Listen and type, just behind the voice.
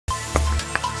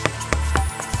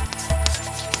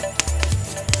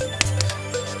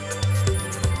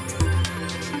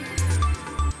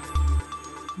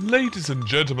Ladies and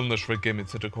gentlemen, let's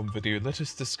gaming.com video. Let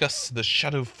us discuss the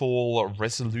Shadow Fall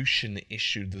resolution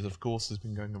issue that of course has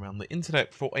been going around the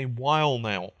internet for a while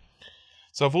now.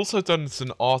 So I've also done this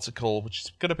an article which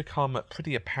is going to become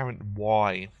pretty apparent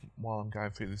why while I'm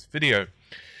going through this video.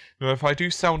 Now if I do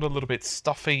sound a little bit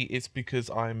stuffy, it's because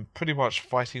I'm pretty much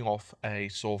fighting off a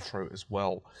sore throat as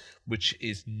well, which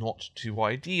is not too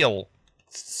ideal.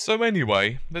 So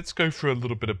anyway, let's go through a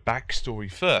little bit of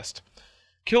backstory first.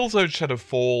 Killzone Shadow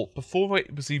Fall, before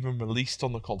it was even released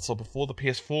on the console, before the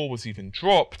PS4 was even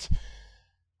dropped,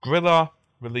 Guerrilla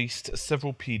released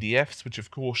several PDFs which of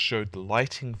course showed the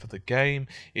lighting for the game,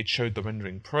 it showed the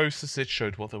rendering process, it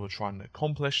showed what they were trying to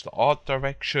accomplish, the art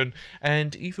direction,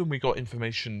 and even we got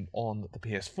information on the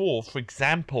PS4. For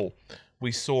example,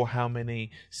 we saw how many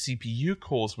CPU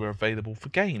cores were available for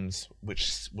games,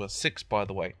 which were 6 by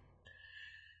the way,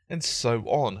 and so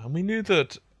on. And we knew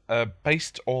that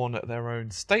based on their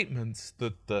own statements,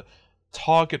 that the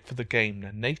target for the game,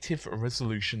 the native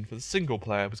resolution for the single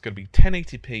player, was going to be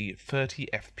 1080p 30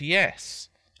 FPS.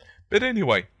 But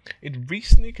anyway, it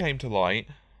recently came to light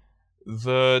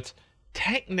that,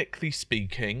 technically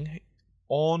speaking,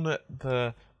 on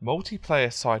the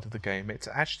multiplayer side of the game, it's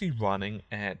actually running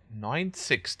at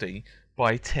 960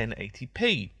 by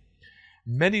 1080p.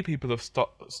 Many people have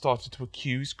started to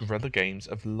accuse Guerrilla Games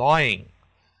of lying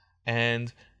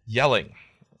and yelling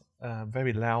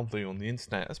very loudly on the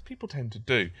internet, as people tend to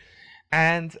do.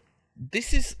 And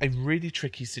this is a really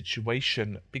tricky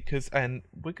situation because, and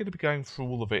we're going to be going through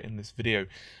all of it in this video,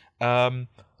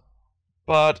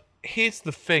 but here's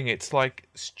the thing, it's like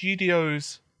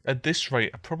studios at this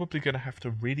rate are probably going to have to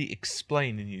really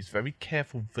explain and use very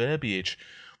careful verbiage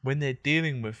when they're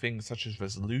dealing with things such as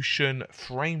resolution,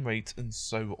 frame rates, and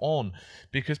so on,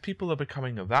 because people are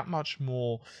becoming that much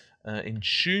more in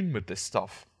tune with this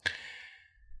stuff.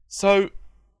 So,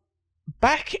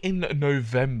 back in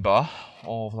November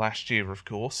of last year, of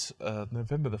course,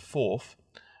 November the 4th,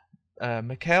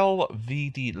 Mikhail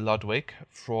V.D. Ludwig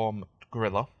from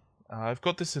Guerrilla, I've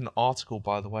got this in an article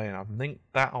by the way, and I've linked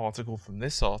that article from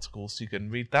this article so you can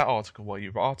read that article while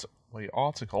you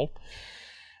article.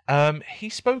 He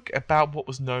spoke about what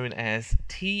was known as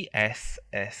TSSAA,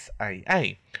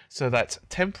 so that's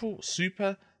Temporal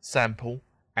Super Sample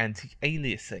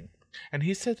Anti-Aliasing. And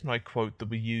he said, and I quote, that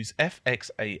we use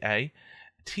FXAA,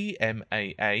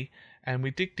 TMAA, and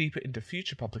we dig deeper into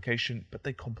future publication, but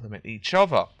they complement each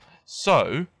other.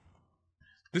 So,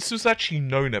 this was actually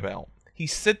known about. He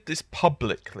said this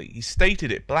publicly. He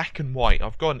stated it black and white.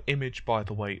 I've got an image, by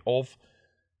the way, of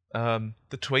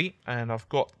the tweet, and I've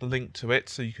got the link to it,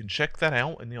 so you can check that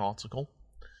out in the article.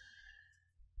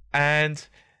 And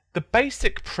the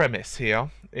basic premise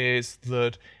here is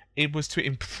that it was to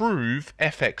improve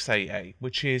FXAA,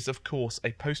 which is, of course,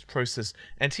 a post-process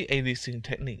anti-aliasing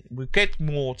technique. We'll get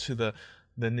more to the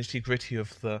nitty-gritty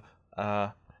of the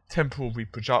temporal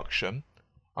reprojection.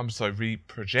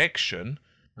 Reprojection.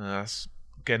 That's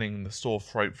getting the sore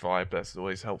throat vibe, that's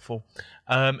always helpful.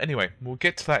 Anyway, we'll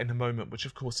get to that in a moment, which,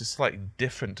 of course, is slightly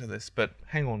different to this, but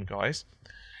hang on, guys.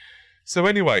 So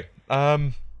anyway,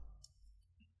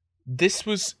 this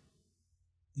was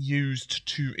used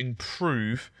to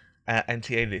improve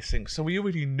anti-aliasing, so we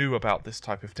already knew about this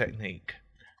type of technique.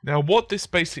 Now what this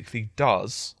basically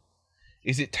does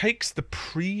is it takes the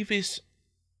previous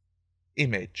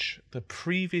image, the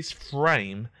previous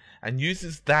frame, and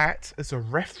uses that as a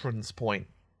reference point,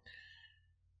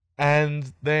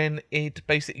 and then it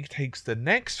basically takes the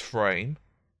next frame,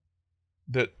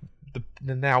 the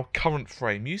now current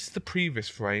frame, uses the previous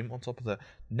frame on top of the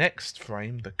next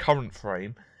frame, the current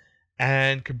frame,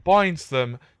 and combines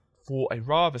them for a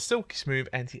rather silky smooth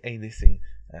anti-aliasing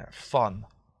fun.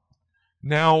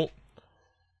 Now,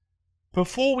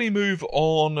 before we move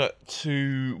on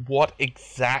to what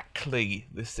exactly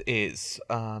this is,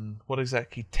 what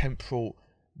exactly temporal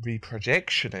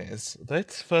reprojection is,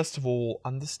 let's first of all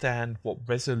understand what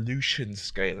resolution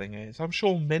scaling is. I'm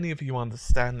sure many of you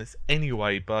understand this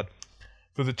anyway, but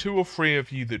for the 2 or 3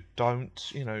 of you that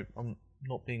don't, you know, I'm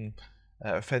not being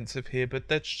offensive here, but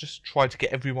let's just try to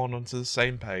get everyone onto the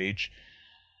same page.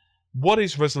 What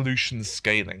is resolution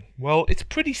scaling? Well, it's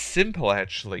pretty simple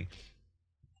actually.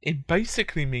 It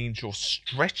basically means you're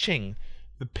stretching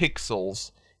the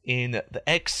pixels in the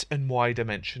X and Y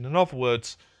dimension. In other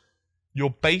words,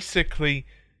 you're basically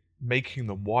making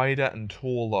them wider and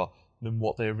taller than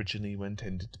what they originally were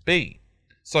intended to be.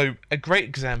 So a great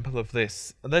example of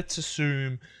this, let's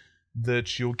assume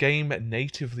that your game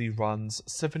natively runs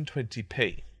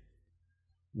 720p.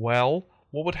 Well,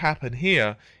 what would happen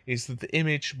here is that the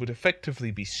image would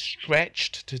effectively be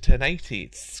stretched to 1080.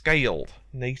 It's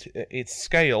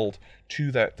scaled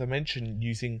to that dimension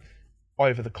using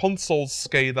either the console's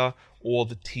scaler or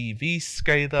the TV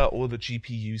scaler or the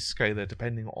GPU scaler,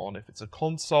 depending on if it's a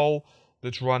console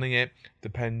that's running it,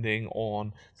 depending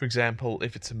on, for example,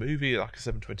 if it's a movie, like a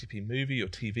 720p movie, your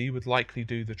TV would likely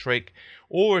do the trick,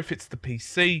 or if it's the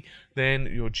PC, then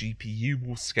your GPU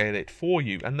will scale it for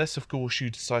you, unless of course you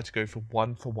decide to go for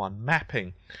one-for-one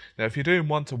mapping. Now if you're doing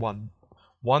one-to-one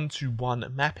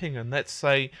mapping, and let's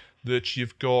say that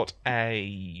you've got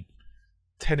a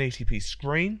 1080p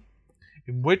screen,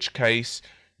 in which case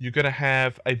you're going to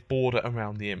have a border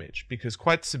around the image, because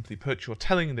quite simply put, you're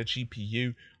telling the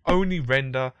GPU only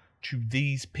render to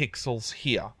these pixels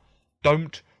here.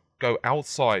 Don't go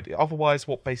outside. Otherwise,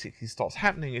 what basically starts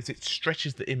happening is it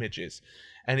stretches the images,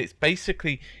 and it's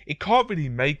basically, it can't really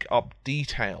make up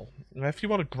detail. Now, if you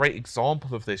want a great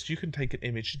example of this, you can take an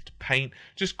image into Paint,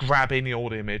 just grab any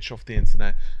old image off the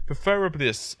internet,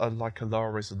 preferably like a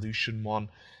lower resolution one,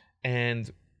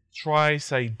 and try,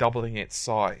 say, doubling its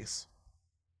size.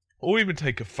 Or even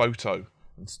take a photo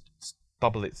and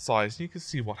double its size. You can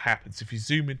see what happens. If you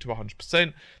zoom into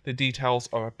 100%, the details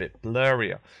are a bit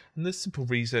blurrier. And the simple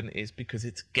reason is because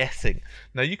it's guessing.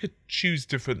 Now, you could choose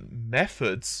different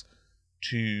methods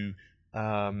to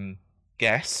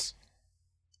guess.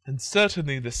 And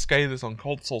certainly the scalers on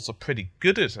consoles are pretty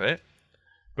good at it.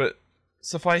 But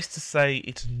suffice to say,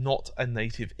 it's not a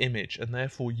native image, and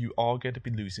therefore you are going to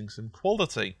be losing some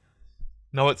quality.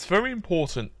 Now, it's very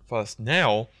important for us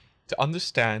now to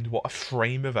understand what a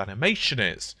frame of animation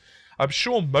is. I'm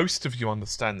sure most of you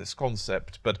understand this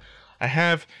concept, but I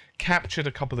have captured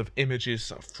a couple of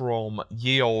images from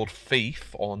ye old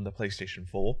Thief on the PlayStation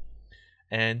 4,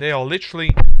 and they are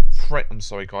literally I'm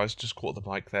sorry guys, just caught the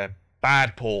mic there.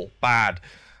 Bad, Paul, bad.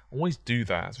 I always do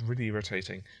that, it's really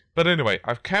irritating. But anyway,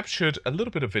 I've captured a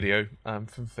little bit of video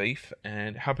from Thief,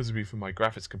 and it happens to be from my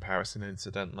graphics comparison,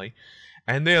 incidentally.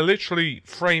 And they are literally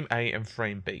frame A and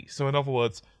frame B. So in other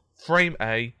words, frame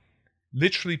A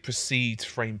literally precedes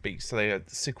frame B. So they are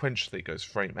sequentially, it goes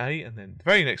frame A, and then the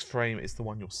very next frame is the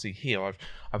one you'll see here.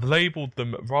 I've labelled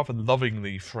them rather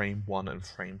lovingly frame 1 and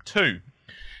frame 2.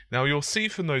 Now you'll see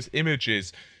from those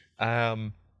images,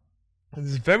 there's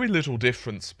very little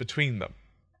difference between them.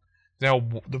 Now,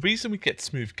 the reason we get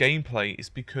smooth gameplay is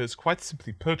because, quite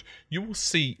simply put, you will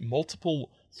see multiple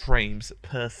frames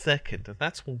per second, and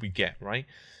that's what we get, right?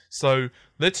 So,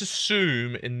 let's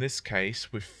assume, in this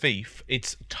case, with Thief,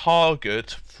 it's target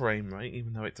frame rate,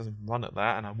 even though it doesn't run at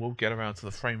that, and I will get around to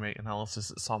the frame rate analysis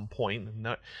at some point in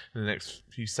the next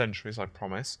few centuries, I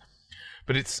promise.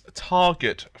 But its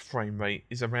target frame rate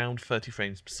is around 30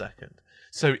 frames per second.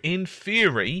 So, in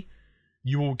theory,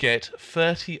 you will get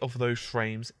 30 of those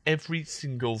frames every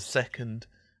single second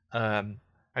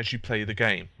as you play the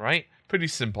game, right? Pretty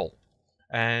simple.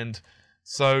 And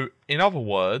so, in other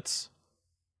words,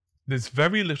 there's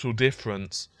very little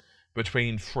difference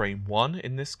between frame 1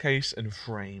 in this case and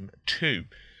frame 2.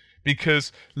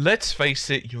 Because, let's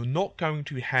face it, you're not going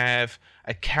to have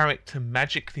a character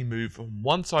magically move from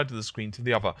one side of the screen to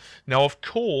the other. Now, of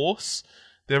course,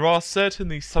 there are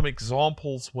certainly some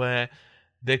examples where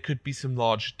there could be some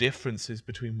large differences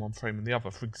between one frame and the other.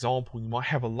 For example, you might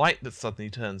have a light that suddenly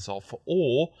turns off,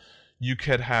 or you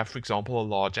could have, for example, a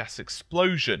large-ass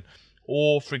explosion.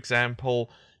 Or, for example,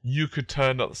 you could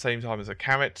turn at the same time as a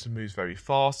character moves very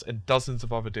fast, and dozens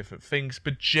of other different things.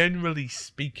 But generally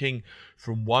speaking,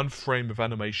 from one frame of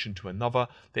animation to another,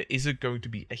 there isn't going to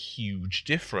be a huge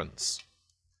difference.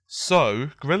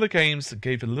 So, Guerrilla Games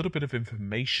gave a little bit of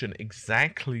information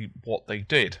exactly what they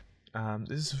did.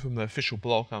 This is from the official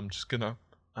blog. I'm just going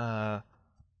to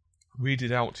read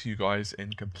it out to you guys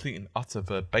in complete and utter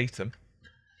verbatim,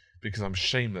 because I'm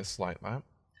shameless like that.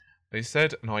 They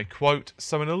said, and I quote,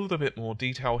 "So in a little bit more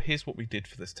detail, here's what we did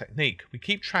for this technique. We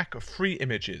keep track of 3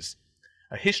 images.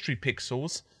 A history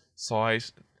pixels,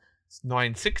 size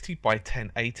 960 by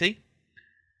 1080,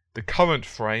 the current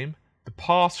frame, the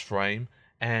past frame,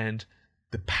 and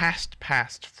the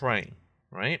past frame,"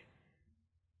 right?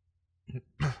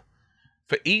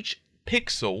 For each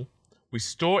pixel, we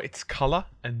store its color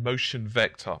and motion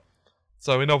vector.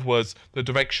 So in other words, the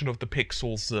direction of the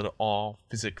pixels that are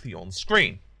physically on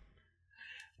screen.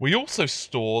 We also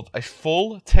stored a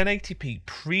full 1080p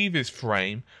previous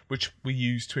frame, which we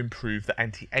used to improve the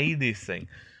anti-aliasing.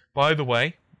 By the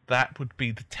way, that would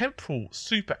be the temporal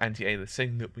super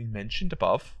anti-aliasing that we mentioned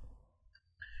above.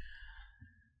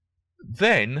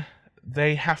 Then,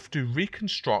 they have to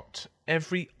reconstruct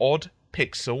every odd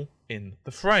pixel in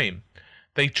the frame.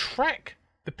 They track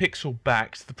the pixel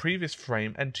back to the previous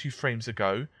frame and 2 frames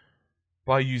ago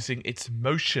by using its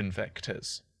motion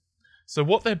vectors. So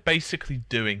what they're basically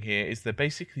doing here is they're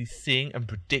basically seeing and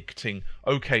predicting,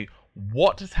 okay,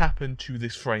 what has happened to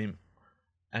this frame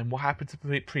and what happened to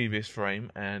the previous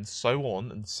frame and so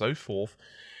on and so forth.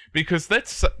 Because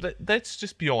let's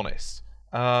just be honest.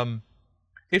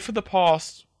 If for the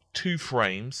past 2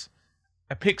 frames,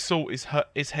 a pixel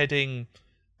is heading,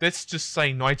 let's just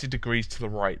say 90 degrees to the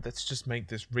right. Let's just make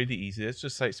this really easy. Let's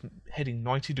just say it's heading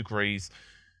 90 degrees.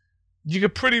 You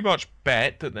could pretty much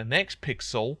bet that the next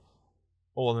pixel,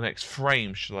 or the next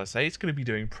frame, should I say, it's going to be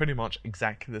doing pretty much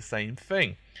exactly the same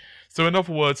thing. So in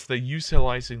other words, they're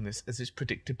utilizing this as its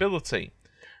predictability.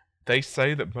 They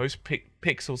say that most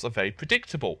pixels are very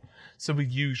predictable. So we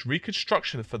use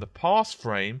reconstruction for the past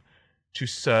frame to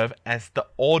serve as the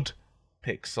odd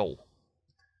pixel.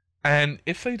 And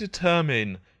if they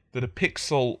determine that a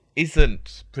pixel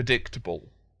isn't predictable,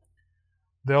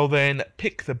 they'll then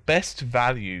pick the best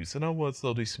values. In other words,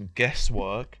 they'll do some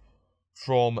guesswork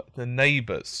from the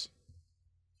neighbors.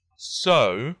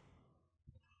 So,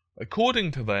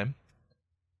 according to them,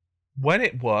 when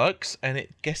it works and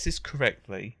it guesses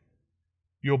correctly,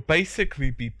 you'll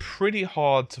basically be pretty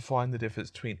hard to find the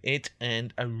difference between it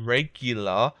and a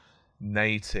regular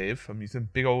native, I'm using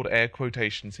big old air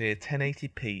quotations here,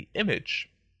 1080p image.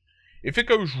 If it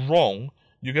goes wrong,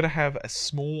 you're going to have a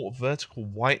small vertical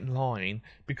white line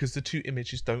because the 2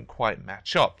 images don't quite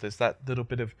match up. There's that little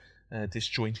bit of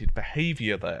disjointed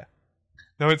behavior there.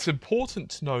 Now, it's important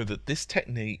to know that this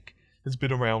technique has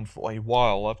been around for a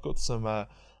while. I've got some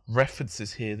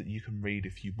references here that you can read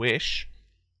if you wish.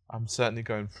 I'm certainly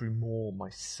going through more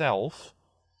myself.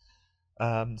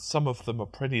 Some of them are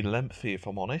pretty lengthy, if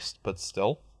I'm honest, but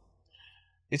still.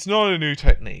 It's not a new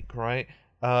technique, right?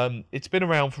 It's been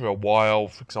around for a while,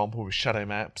 for example, with shadow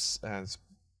maps, as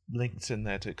links in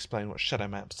there to explain what shadow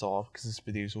maps are, because this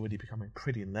video is already becoming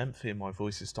pretty lengthy and my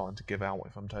voice is starting to give out,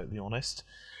 if I'm totally honest.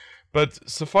 But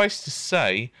suffice to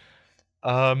say,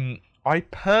 I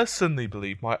personally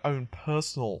believe my own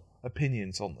personal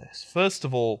opinions on this. First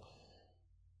of all,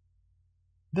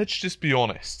 let's just be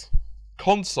honest.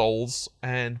 Consoles,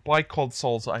 and by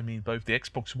consoles I mean both the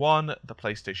Xbox One, the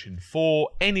PlayStation 4,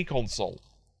 any console,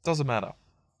 doesn't matter,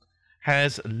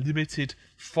 has limited,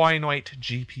 finite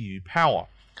GPU power.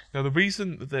 Now, the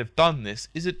reason that they've done this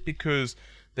isn't because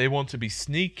they want to be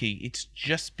sneaky, it's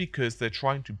just because they're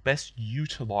trying to best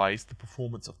utilize the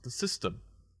performance of the system.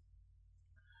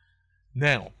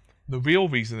 Now, the real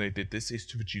reason they did this is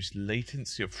to reduce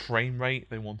latency of frame rate,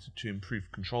 they wanted to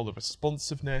improve controller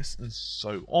responsiveness, and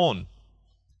so on.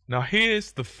 Now,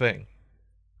 here's the thing.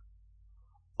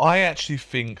 I actually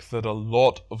think that a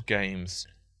lot of games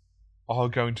are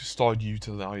going to start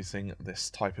utilizing this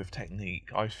type of technique.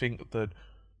 I think that,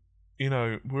 you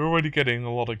know, we're already getting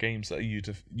a lot of games that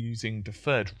are using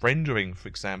deferred rendering, for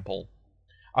example.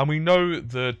 And we know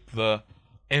that the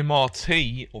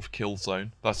MRT of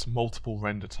Killzone, that's multiple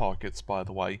render targets, by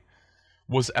the way,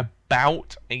 was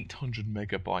about 800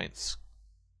 megabytes.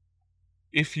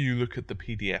 If you look at the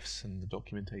PDFs and the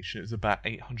documentation, it's about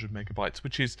 800 megabytes,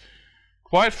 which is,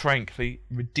 quite frankly,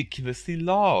 ridiculously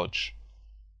large.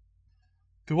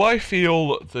 Do I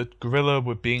feel that Guerrilla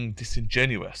were being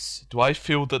disingenuous? Do I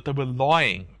feel that they were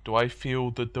lying? Do I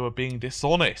feel that they were being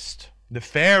dishonest?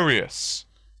 Nefarious?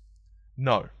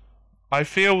 No. I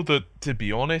feel that, to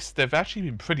be honest, they've actually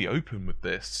been pretty open with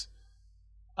this.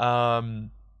 More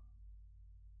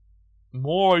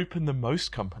open than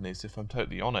most companies, if I'm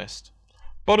totally honest.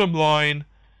 Bottom line,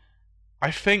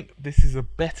 I think this is a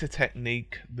better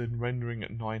technique than rendering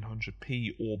at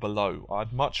 900p or below.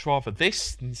 I'd much rather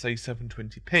this than, say,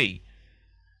 720p.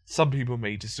 Some people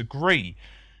may disagree.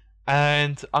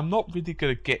 And I'm not really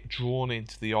going to get drawn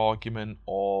into the argument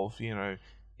of, you know,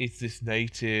 is this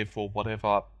native or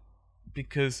whatever,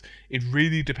 because it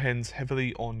really depends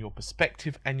heavily on your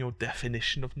perspective and your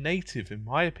definition of native. In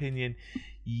my opinion,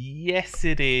 yes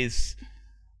it is,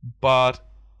 but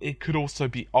it could also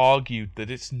be argued that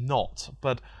it's not.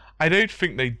 But I don't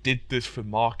think they did this for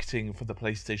marketing for the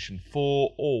PlayStation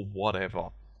 4 or whatever.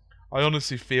 I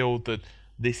honestly feel that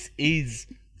this is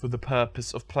for the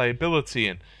purpose of playability.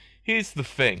 And here's the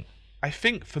thing. I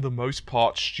think for the most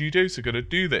part studios are going to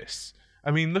do this. I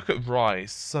mean, look at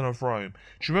Rise, Son of Rome.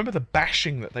 Do you remember the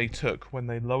bashing that they took when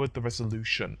they lowered the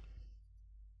resolution?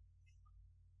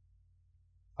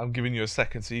 I'm giving you a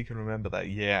second so you can remember that.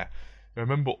 Yeah. I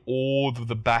remember all of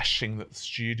the bashing that the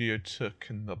studio took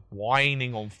and the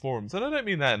whining on forums. And I don't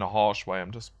mean that in a harsh way.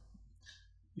 I'm just,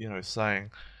 you know,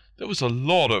 saying there was a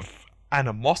lot of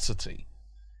animosity.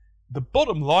 The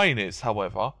bottom line is,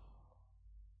 however,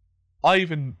 I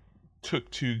even took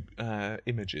two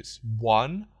images.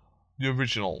 One, the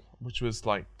original, which was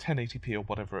like 1080p or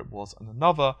whatever it was, and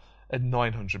another at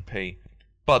 900p.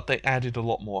 But they added a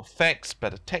lot more effects,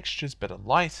 better textures, better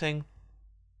lighting,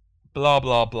 blah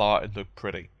blah blah, it looked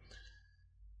pretty.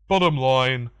 Bottom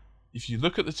line, if you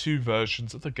look at the two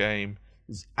versions of the game,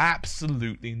 there's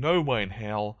absolutely no way in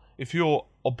hell, if you're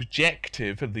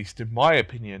objective, at least in my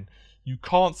opinion, you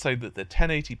can't say that the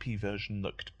 1080p version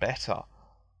looked better.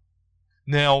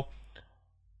 Now,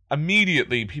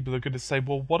 immediately people are going to say,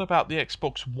 well, what about the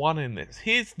Xbox One in this?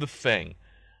 Here's the thing.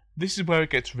 This is where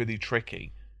it gets really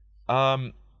tricky.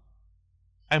 And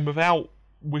without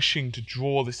wishing to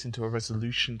draw this into a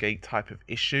resolution gate type of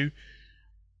issue,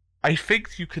 I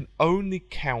think you can only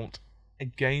count a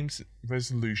game's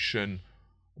resolution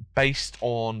based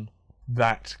on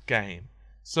that game.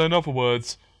 So in other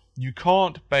words, you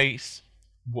can't base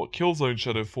what Killzone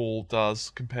Shadow Fall does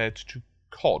compared to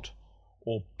COD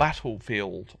or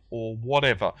Battlefield or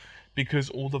whatever, because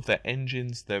all of their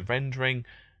engines, their rendering,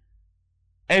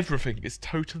 everything is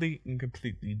totally and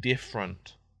completely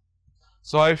different.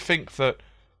 So I think that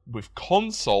with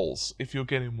consoles, if you're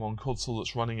getting one console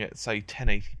that's running at, say,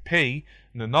 1080p,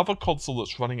 and another console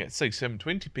that's running at, say,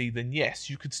 720p, then yes,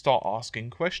 you could start asking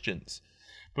questions.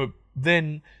 But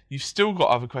then you've still got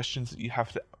other questions that you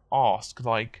have to ask,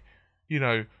 like, you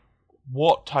know,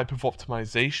 what type of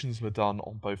optimizations were done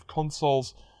on both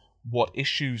consoles? What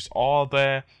issues are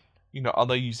there? You know, are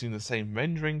they using the same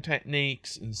rendering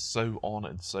techniques? And so on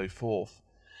and so forth.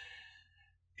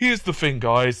 Here's the thing,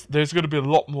 guys. There's going to be a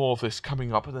lot more of this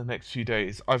coming up in the next few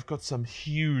days. I've got some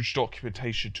huge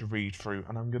documentation to read through,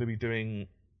 and I'm going to be doing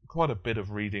quite a bit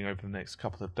of reading over the next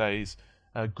couple of days.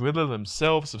 Guerrilla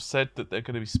themselves have said that they're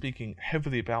going to be speaking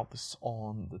heavily about this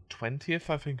on the 20th,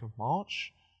 I think, of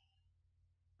March.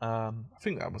 I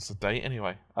think that was the date,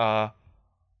 anyway. And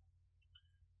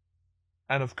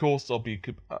of course, I'll be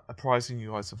apprising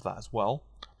you guys of that as well.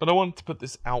 But I wanted to put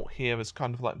this out here as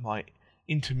kind of like my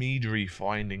intermediary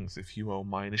findings, if you will,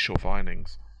 my initial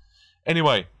findings.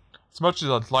 Anyway, as much as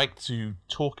I'd like to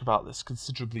talk about this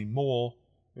considerably more,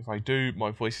 if I do,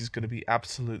 my voice is going to be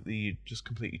absolutely just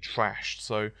completely trashed.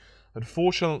 So,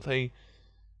 unfortunately,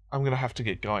 I'm going to have to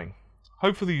get going.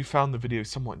 Hopefully you found the video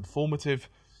somewhat informative.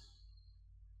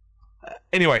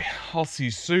 Anyway, I'll see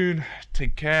you soon.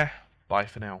 Take care. Bye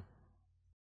for now.